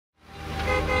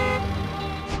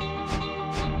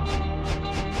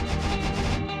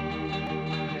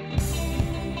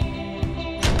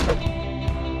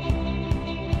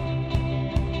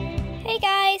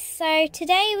So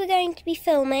today we're going to be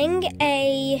filming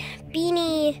a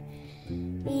beanie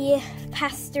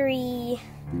pasta-y,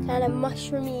 kind of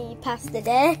mushroomy pasta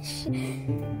dish.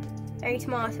 Very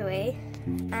tomatoey.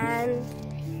 And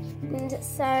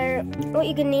so what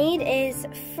you're going to need is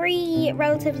 3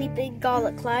 relatively big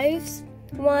garlic cloves,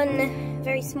 1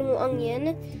 very small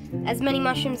onion, as many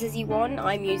mushrooms as you want.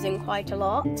 I'm using quite a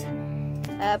lot,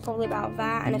 probably about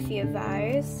that and a few of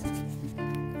those.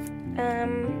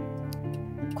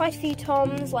 Quite a few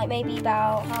toms, like maybe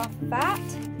about half of that.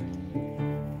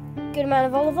 Good amount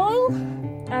of olive oil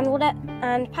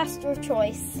and pasta of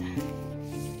choice.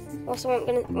 Also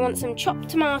want some chopped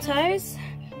tomatoes,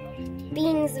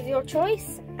 beans of your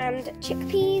choice, and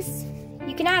chickpeas.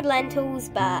 You can add lentils,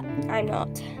 but I'm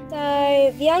not.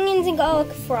 So the onions and garlic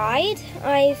are fried.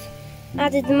 I've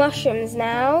added the mushrooms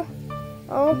now.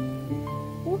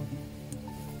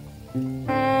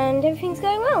 And everything's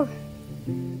going well.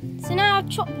 So now I've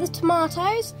chopped the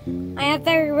tomatoes. I have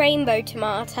very rainbow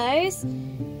tomatoes,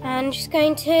 and I'm just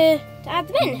going to add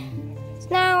them in. So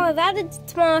now I've added the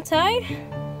tomato.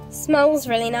 Smells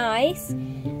really nice.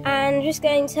 And I'm just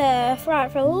going to fry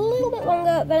it for a little bit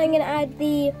longer. Then I'm going to add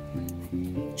the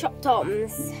chopped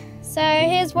toms. So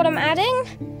here's what I'm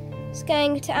adding. Just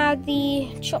going to add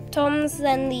the chopped toms,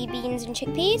 then the beans and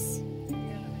chickpeas.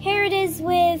 Here it is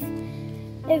with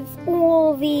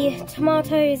all the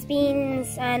tomatoes,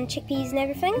 beans and chickpeas and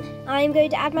everything. I'm going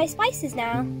to add my spices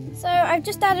now. So I've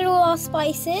just added all our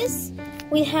spices.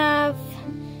 I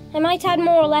might add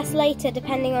more or less later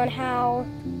depending on how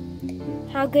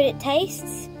good it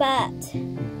tastes, but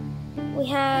we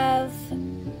have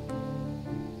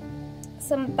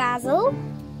some basil,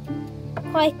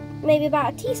 maybe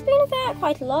about a teaspoon of that,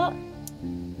 quite a lot.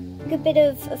 A good bit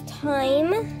of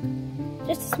thyme,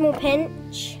 just a small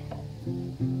pinch.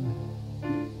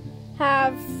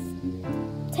 Have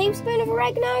a tablespoon of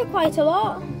oregano, quite a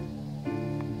lot.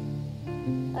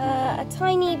 A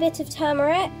tiny bit of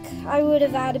turmeric. I would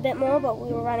have added a bit more, but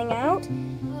we were running out.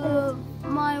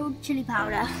 Mild chili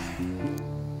powder.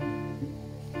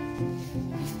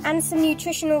 And some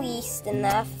nutritional yeast in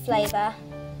there for flavour.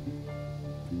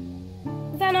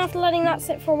 Then after letting that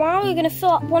sit for a while, you're going to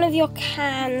fill up one of your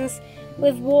cans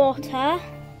with water.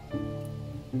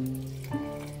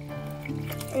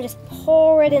 And just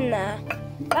pour it in there.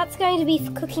 That's going to be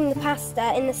for cooking the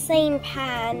pasta in the same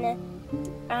pan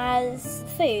as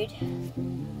food.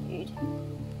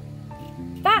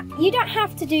 That, you don't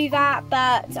have to do that,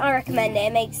 but I recommend it.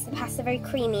 It makes the pasta very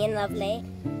creamy and lovely.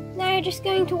 Now you're just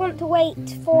going to want to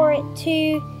wait for it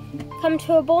to come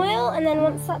to a boil, and then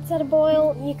once that's at a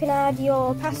boil, you can add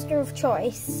your pasta of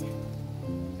choice.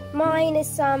 Mine is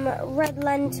some red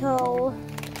lentil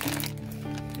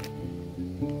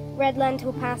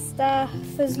pasta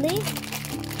fusilli.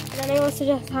 And then I also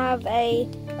just have a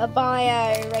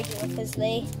bio regular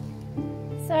fusilli.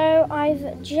 So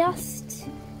I've just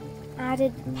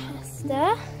added the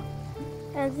pasta,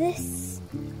 and this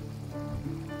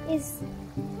is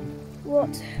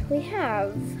what we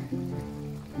have.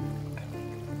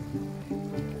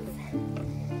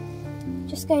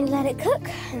 Just going to let it cook,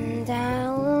 and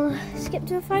I'll skip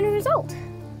to the final result.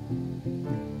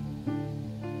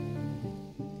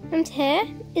 And here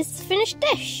is the finished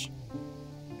dish.